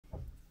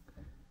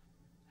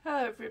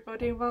Hello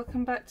everybody,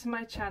 welcome back to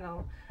my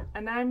channel,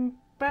 and I'm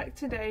back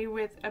today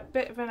with a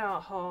bit of an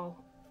art haul.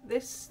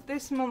 This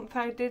month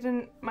I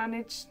didn't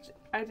manage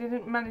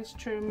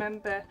to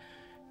remember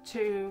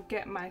to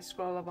get my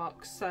scroller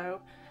box,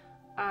 so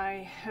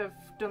I have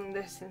done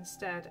this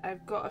instead.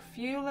 I've got a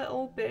few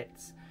little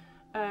bits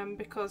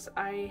because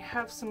I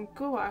have some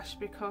gouache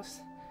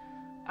because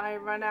I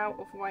ran out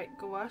of white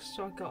gouache,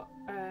 so I got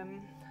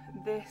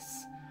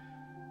this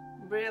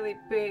really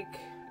big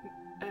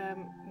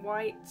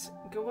white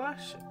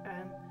gouache,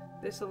 and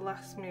this will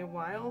last me a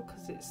while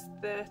because it's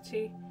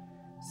 37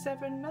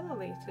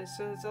 milliliters,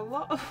 so there's a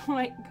lot of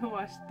white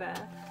gouache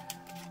there.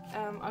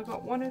 I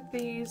got one of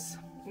these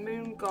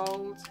moon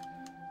gold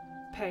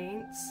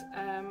paints.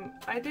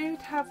 I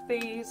did have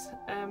these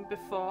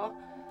before.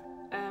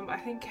 I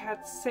think I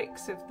had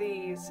 6 of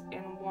these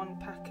in one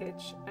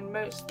package, and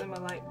most of them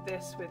are like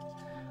this with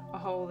a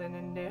hole in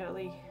and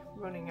nearly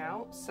running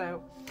out,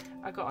 so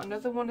I got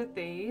another one of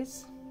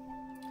these.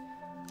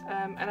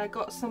 And I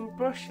got some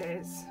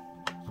brushes.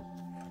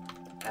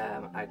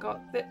 I got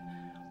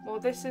well,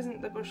 this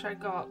isn't the brush I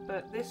got,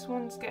 but this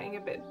one's getting a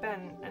bit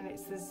bent, and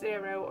it's the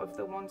 0 of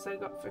the ones I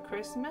got for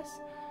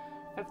Christmas,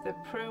 of the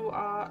Pro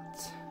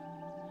Arte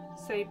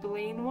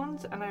sablene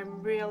ones, and I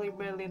really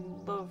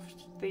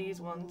loved these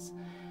ones.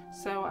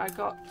 So I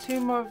got 2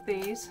 more of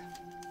these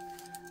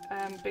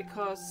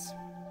because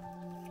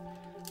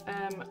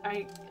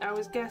I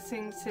was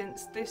guessing,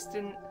 since this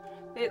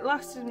it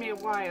lasted me a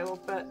while,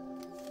 but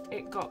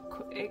it got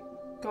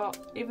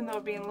even though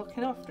I've been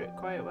looking after it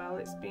quite well,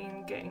 it's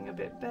been getting a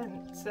bit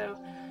bent. So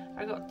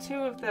I got 2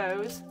 of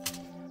those,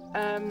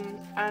 and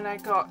I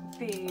got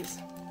these,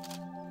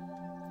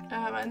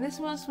 and this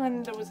was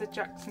when there was a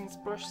Jackson's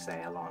brush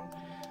sale on,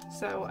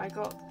 so I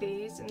got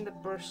these in the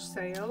brush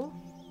sale.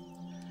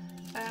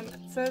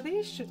 So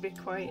these should be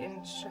quite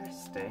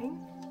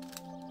interesting.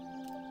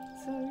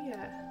 So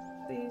yeah,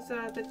 these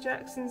are the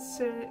Jackson's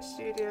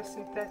Studio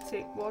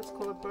Synthetic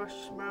Watercolour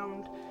Brush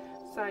Round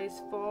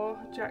size 4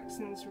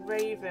 Jackson's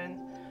Raven.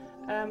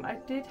 I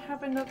did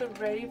have another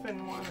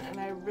Raven one and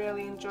I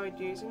really enjoyed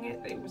using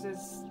it. It was a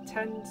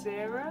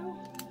 10-0.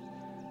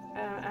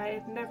 I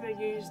had never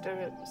used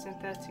a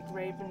synthetic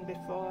Raven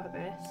before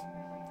this,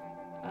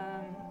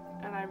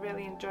 and I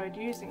really enjoyed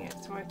using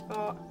it, so I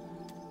thought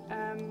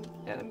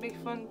it would be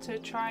fun to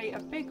try a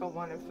bigger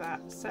one of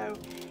that. So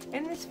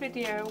in this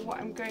video what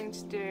I'm going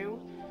to do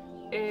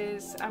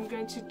is I'm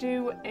going to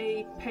do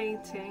a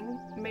painting,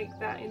 make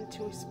that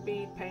into a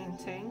speed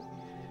painting,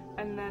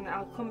 and then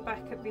I'll come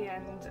back at the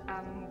end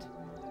and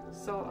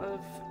sort of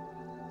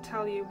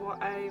tell you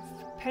what I've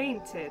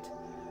painted,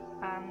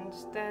 and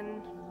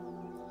then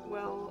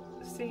we'll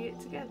see it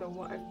together,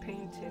 what I've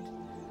painted.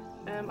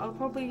 I'll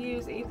probably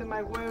use either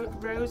my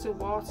rosa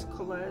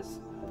watercolours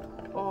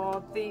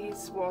or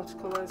these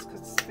watercolours,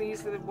 because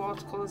these are the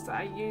watercolours that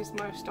I use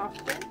most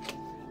often.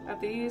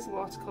 These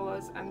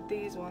watercolours and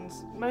these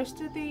ones. Most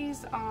of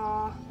these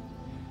are,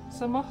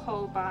 some are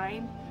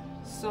Holbein,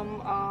 some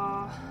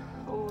are,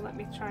 oh, let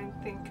me try and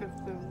think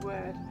of the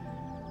word.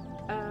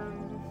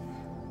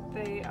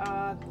 They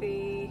are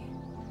the,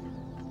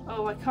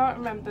 oh, I can't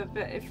remember,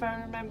 but if I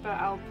remember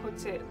I'll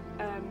put it,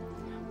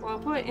 well, I'll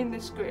put it in the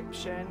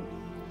description,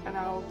 and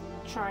I'll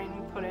try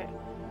and put it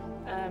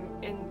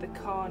in the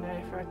corner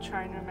if I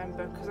try and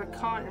remember, because I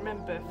can't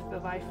remember for the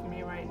life of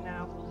me right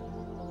now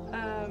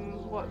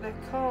what they're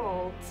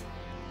called,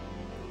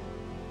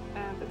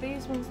 but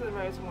these ones are the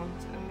rose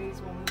ones, and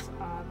these ones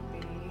are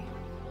the,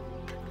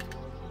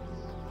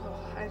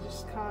 oh, I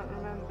just can't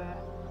remember,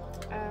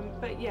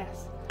 but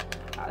yes,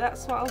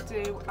 that's what I'll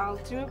do. I'll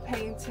do a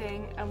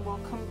painting and we'll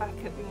come back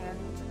at the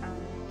end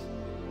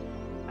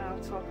and I'll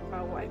talk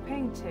about what I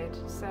painted.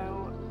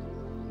 So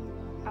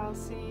I'll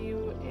see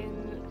you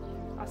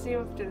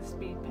after the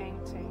speed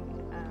painting,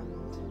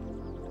 and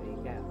there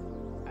you go,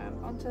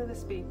 onto the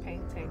speed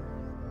painting.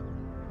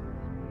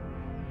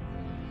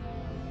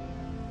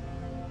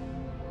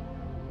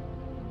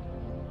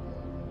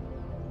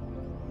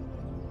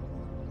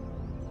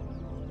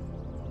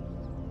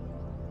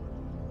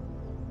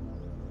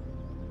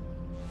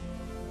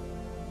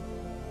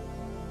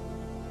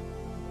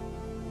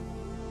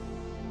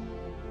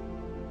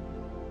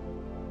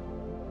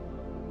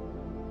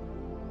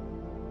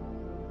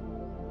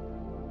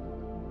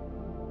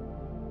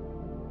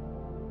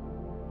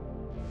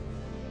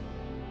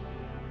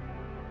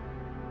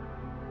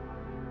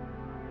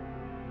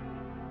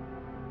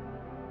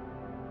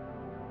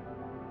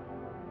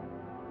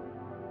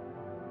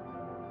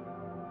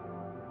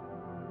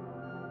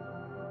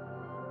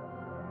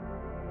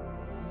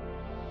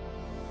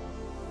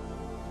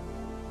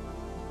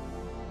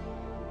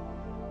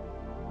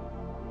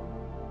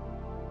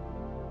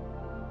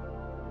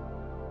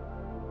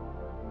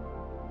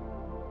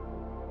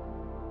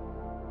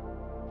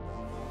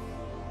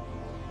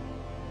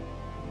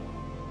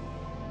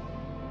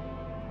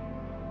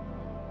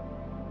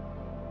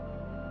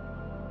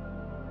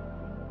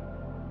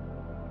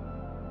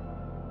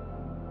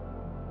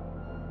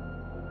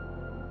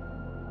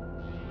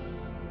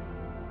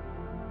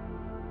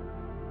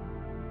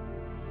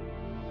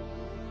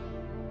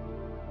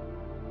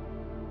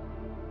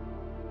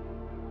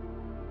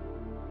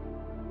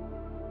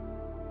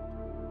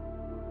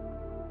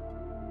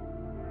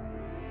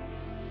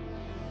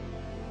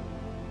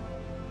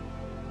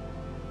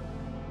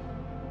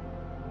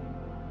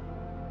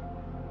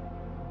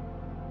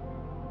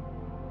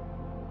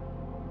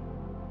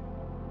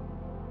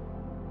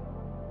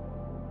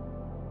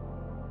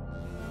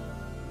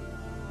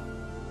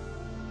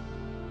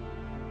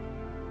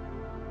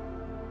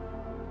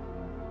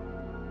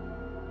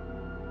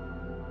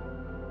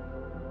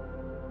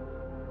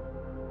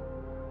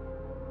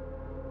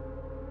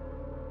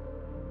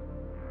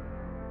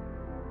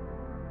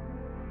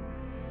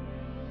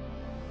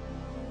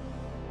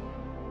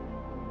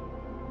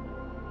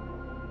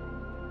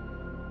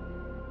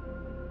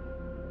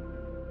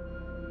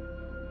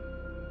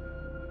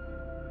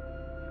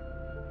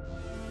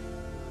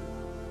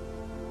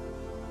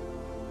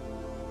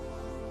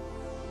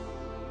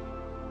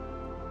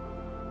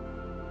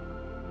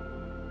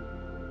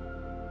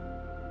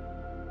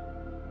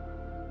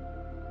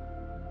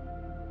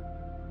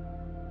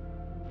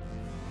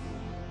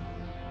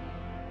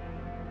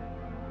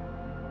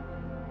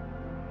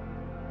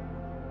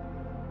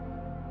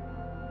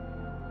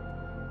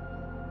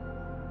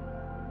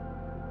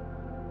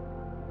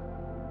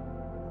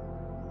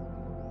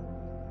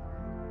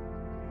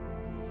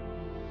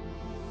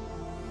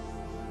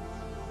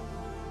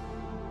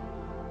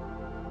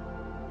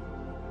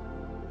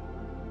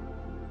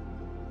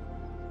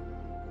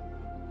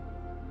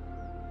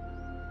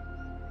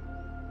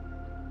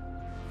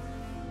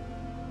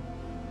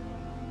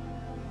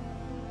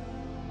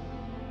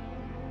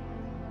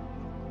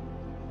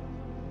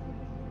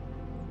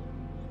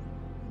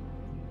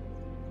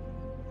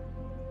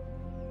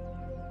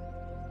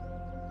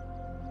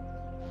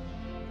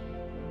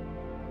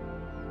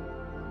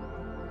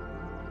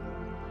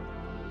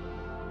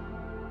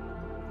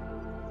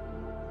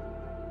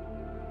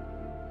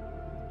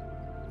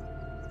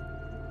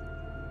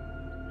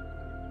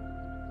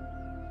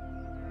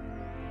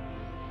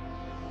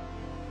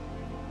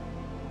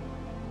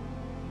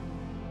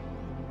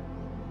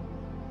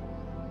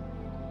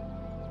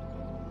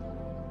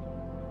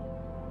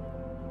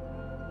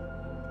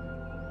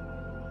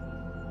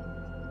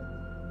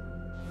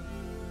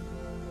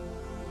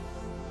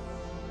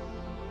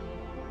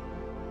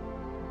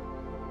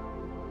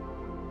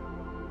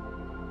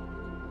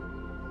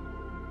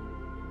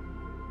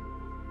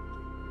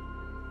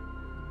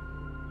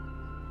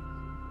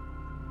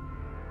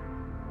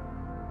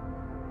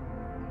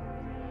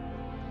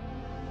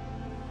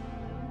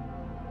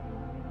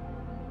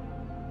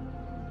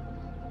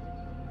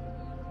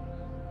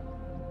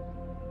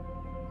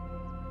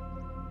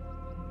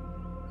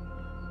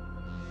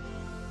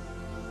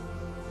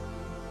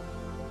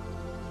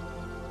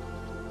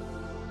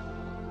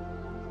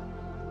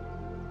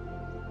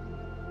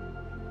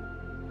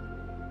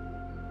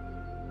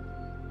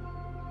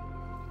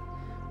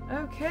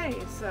 Okay,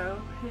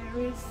 so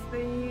here is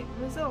the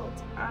result.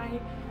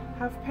 I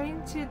have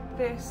painted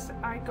this.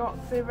 I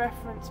got the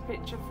reference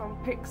picture from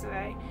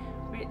Pixelay,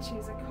 which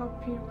is a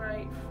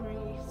copyright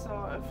free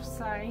sort of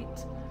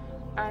site,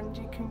 and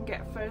you can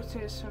get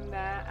photos from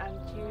there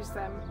and use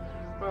them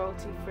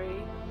royalty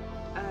free.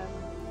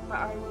 But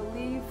I will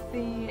leave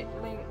the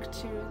link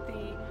to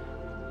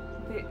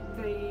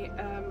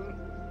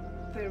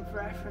the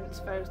reference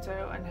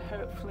photo, and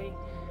hopefully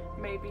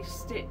maybe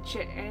stitch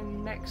it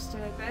in next to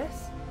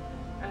this.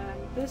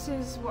 This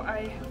is what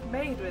I have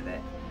made with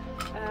it.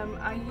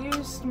 I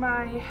used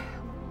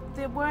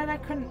the word I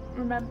couldn't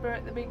remember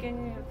at the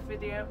beginning of the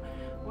video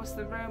was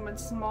the Roman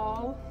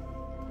szmal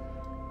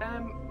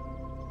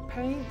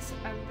paints,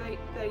 and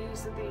they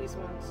use these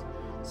ones.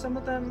 Some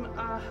of them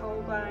are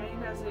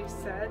Holbein, as I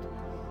said.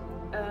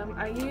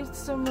 I used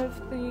some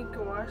of the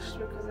gouache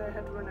because I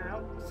had run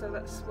out, so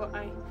that's what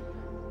I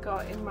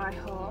got in my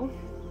haul.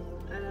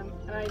 And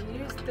I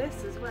used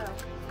this as well,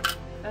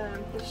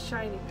 this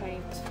shiny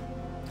paint.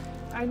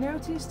 I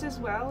noticed as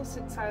well,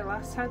 since I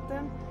last had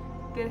them,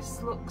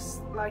 this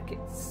looks like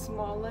it's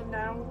smaller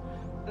now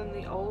than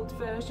the old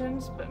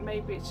versions, but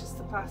maybe it's just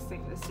the plastic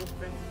that's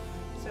different,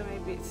 so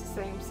maybe it's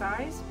the same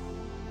size.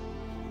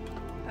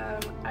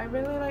 I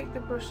really like the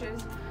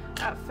brushes.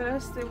 At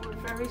first they were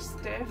very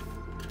stiff.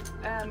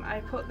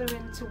 I put them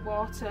into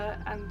water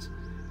and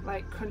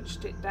like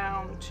crunched it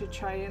down to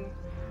try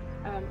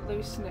and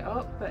loosen it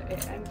up, but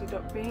it ended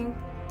up being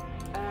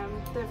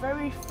they're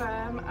very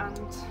firm,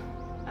 and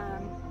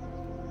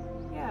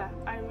yeah,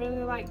 I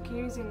really like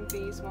using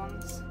these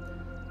ones.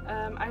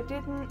 I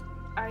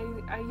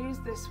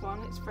used this one.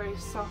 It's very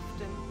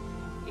soft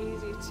and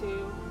easy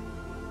to,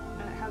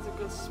 and it has a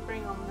good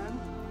spring on them,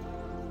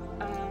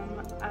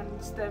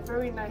 and they're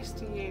very nice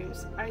to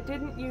use. I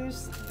didn't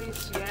use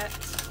this yet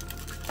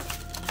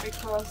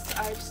because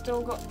I've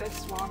still got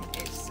this one.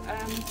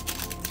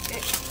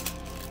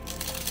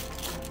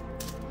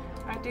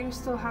 I do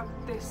still have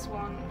this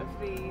one of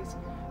these,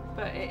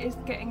 but it is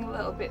getting a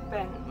little bit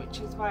bent, which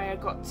is why I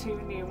got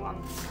two new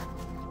ones.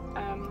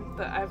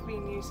 But I've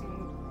been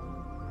using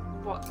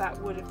what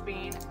that would have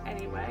been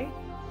anyway.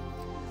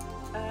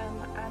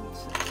 And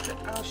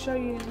I'll show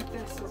you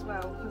this as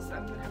well, because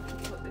I'm going to have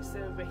to put this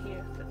over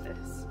here for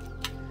this.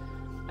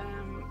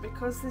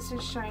 Because this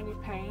is shiny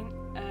paint,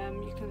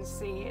 you can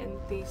see in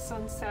the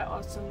sunset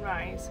or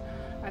sunrise,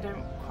 I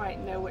don't quite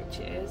know which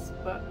it is,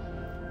 but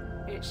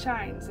it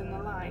shines in the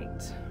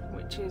light,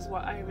 which is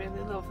what I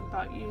really love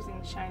about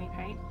using shiny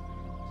paint.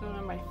 It's one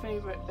of my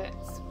favourite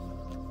bits.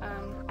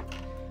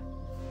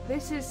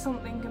 This is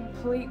something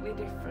completely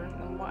different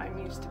than what I'm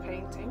used to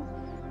painting.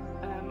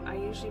 I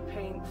usually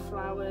paint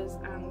flowers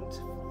and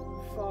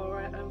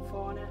flora and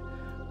fauna,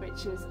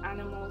 which is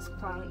animals,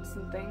 plants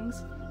and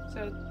things.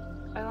 So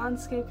a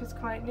landscape is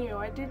quite new.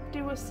 I did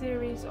do a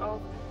series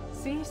of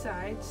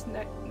seasides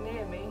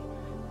near me,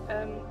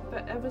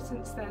 but ever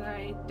since then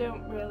I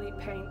don't really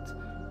paint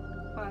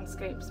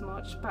landscapes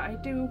much, but I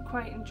do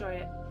quite enjoy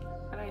it,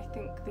 and I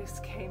think this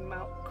came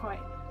out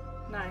quite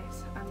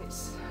nice, and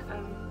it's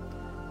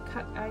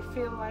I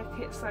feel like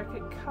it's like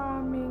a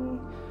calming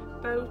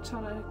boat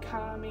on a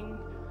calming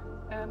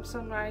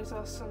sunrise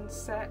or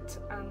sunset,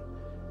 and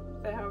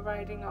they are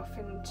riding off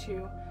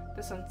into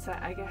the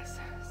sunset, I guess.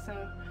 So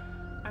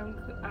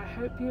I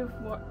hope you've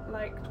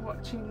liked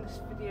watching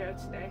this video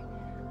today,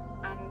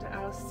 and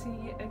I'll see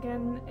you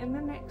again in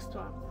the next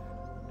one.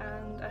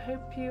 And I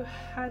hope you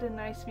had a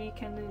nice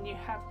weekend and you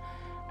have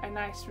a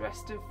nice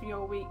rest of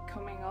your week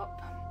coming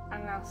up,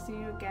 and I'll see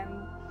you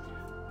again.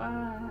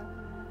 Bye.